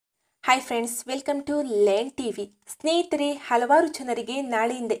Hi friends, welcome to lane TV. ಸ್ನೇಹಿತರೆ, ಹಲವಾರು ಜನರಿಗೆ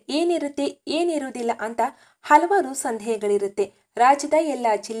ನಾಳೆಯಿಂದ ಏನಿರುತ್ತೆ ಏನಿರುವುದಿಲ್ಲ ಅಂತ ಹಲವಾರು ಸಂದೇಹಗಳಿರುತ್ತೆ. ರಾಜ್ಯದ ಎಲ್ಲ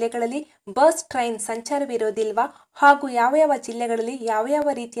ಜಿಲ್ಲೆಗಳಲ್ಲಿ ಬಸ್ ಟ್ರೈನ್ ಸಂಚಾರವಿರೋದಿಲ್ವಾ, ಹಾಗೂ ಯಾವ ಯಾವ ಜಿಲ್ಲೆಗಳಲ್ಲಿ ಯಾವ ಯಾವ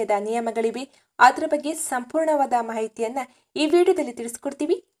ರೀತಿಯಾದ ನಿಯಮಗಳಿವೆ, ಅದರ ಬಗ್ಗೆ ಸಂಪೂರ್ಣವಾದ ಮಾಹಿತಿಯನ್ನ ಈ ವಿಡಿಯೋದಲ್ಲಿ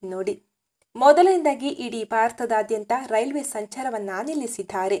ತಿಳಿಸ್ಕೊಡ್ತೀವಿ ನೋಡಿ. ಮೊದಲನೇದಾಗಿ ಇಡೀ ಭಾರತದಾದ್ಯಂತ ರೈಲ್ವೆ ಸಂಚಾರವನ್ನ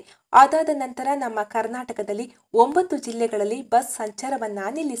ನಿಲ್ಲಿಸಿದ್ದಾರೆ. ಅದಾದ ನಂತರ ನಮ್ಮ ಕರ್ನಾಟಕದಲ್ಲಿ 9 ಜಿಲ್ಲೆಗಳಲ್ಲಿ ಬಸ್ ಸಂಚಾರವನ್ನ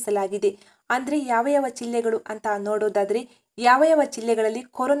ನಿಲ್ಲಿಸಲಾಗಿದೆ. ಅಂದ್ರೆ ಯಾವ ಯಾವ ಜಿಲ್ಲೆಗಳು ಅಂತ ನೋಡೋದಾದ್ರೆ, ಯಾವ ಯಾವ ಜಿಲ್ಲೆಗಳಲ್ಲಿ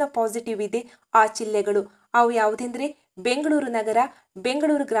ಕೊರೋನಾ ಪಾಸಿಟಿವ್ ಇದೆ ಆ ಜಿಲ್ಲೆಗಳು ಅವು ಯಾವುದೆಂದ್ರೆ ಬೆಂಗಳೂರು ನಗರ,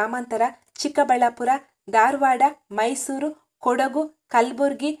 ಬೆಂಗಳೂರು ಗ್ರಾಮಾಂತರ, ಚಿಕ್ಕಬಳ್ಳಾಪುರ, ಧಾರವಾಡ, ಮೈಸೂರು, ಕೊಡಗು,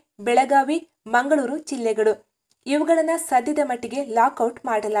 ಕಲಬುರಗಿ, ಬೆಳಗಾವಿ, ಮಂಗಳೂರು ಜಿಲ್ಲೆಗಳು. ಇವುಗಳನ್ನ ಸದ್ಯದ ಮಟ್ಟಿಗೆ ಲಾಕ್ಔಟ್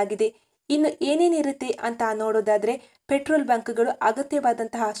ಮಾಡಲಾಗಿದೆ. ಇನ್ನು ಏನೇನಿರುತ್ತೆ ಅಂತ ನೋಡೋದಾದ್ರೆ, ಪೆಟ್ರೋಲ್ ಬಂಕ್ಗಳು,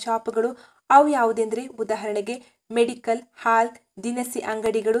 ಅಗತ್ಯವಾದಂತಹ ಶಾಪ್ಗಳು ಅವು ಯಾವುದೆಂದ್ರೆ ಉದಾಹರಣೆಗೆ ಮೆಡಿಕಲ್, ಹಾಲ್, ದಿನಸಿ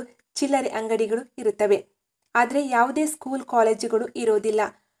ಅಂಗಡಿಗಳು, ಚಿಲ್ಲರೆ ಅಂಗಡಿಗಳು ಇರುತ್ತವೆ. ಆದರೆ ಯಾವುದೇ ಸ್ಕೂಲ್ ಕಾಲೇಜುಗಳು ಇರೋದಿಲ್ಲ.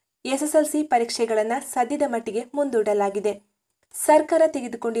 SSLC ಪರೀಕ್ಷೆಗಳನ್ನ ಸದ್ಯದ ಮಟ್ಟಿಗೆ ಮುಂದೂಡಲಾಗಿದೆ. ಸರ್ಕಾರ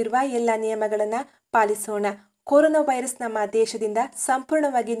ತೆಗೆದುಕೊಂಡಿರುವ ಎಲ್ಲ ನಿಯಮಗಳನ್ನ ಪಾಲಿಸೋಣ. ಕೊರೋನಾ ವೈರಸ್ ನಮ್ಮ ದೇಶದಿಂದ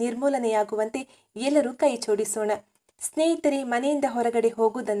ಸಂಪೂರ್ಣವಾಗಿ ನಿರ್ಮೂಲನೆಯಾಗುವಂತೆ ಎಲ್ಲರೂ ಕೈ ಜೋಡಿಸೋಣ. ಸ್ನೇಹಿತರೆ, ಮನೆಯಿಂದ ಹೊರಗಡೆ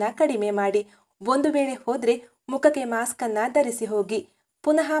ಹೋಗುವುದನ್ನ ಕಡಿಮೆ ಮಾಡಿ. ಒಂದು ವೇಳೆ ಹೋದ್ರೆ ಮುಖಕ್ಕೆ ಮಾಸ್ಕ್ ಅನ್ನ ಧರಿಸಿ ಹೋಗಿ.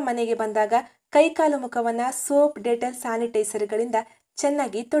 ಪುನಃ ಮನೆಗೆ ಬಂದಾಗ ಕೈಕಾಲು ಮುಖವನ್ನ ಸೋಪ್, ಡೆಟಲ್, ಸ್ಯಾನಿಟೈಸರ್ಗಳಿಂದ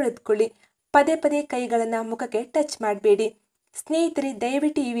ಚೆನ್ನಾಗಿ ತೊಳೆದುಕೊಳ್ಳಿ. ಪದೇ ಪದೇ ಕೈಗಳನ್ನ ಮುಖಕ್ಕೆ ಟಚ್ ಮಾಡಬೇಡಿ. ಸ್ನೇಹಿತರೆ,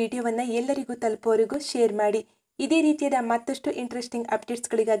 ದಯವಿಟ್ಟು ಈ ವಿಡಿಯೋವನ್ನ ಎಲ್ಲರಿಗೂ ತಲುಪುವವರೆಗೂ ಶೇರ್ ಮಾಡಿ. ಇದೇ ರೀತಿಯಾದ ಮತ್ತಷ್ಟು ಇಂಟ್ರೆಸ್ಟಿಂಗ್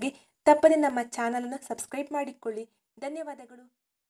ಅಪ್ಡೇಟ್ಸ್ಗಳಿಗಾಗಿ ತಪ್ಪದೆ ನಮ್ಮ ಚಾನಲ್ ಅನ್ನು ಸಬ್ಸ್ಕ್ರೈಬ್ ಮಾಡಿಕೊಳ್ಳಿ. ಧನ್ಯವಾದಗಳು.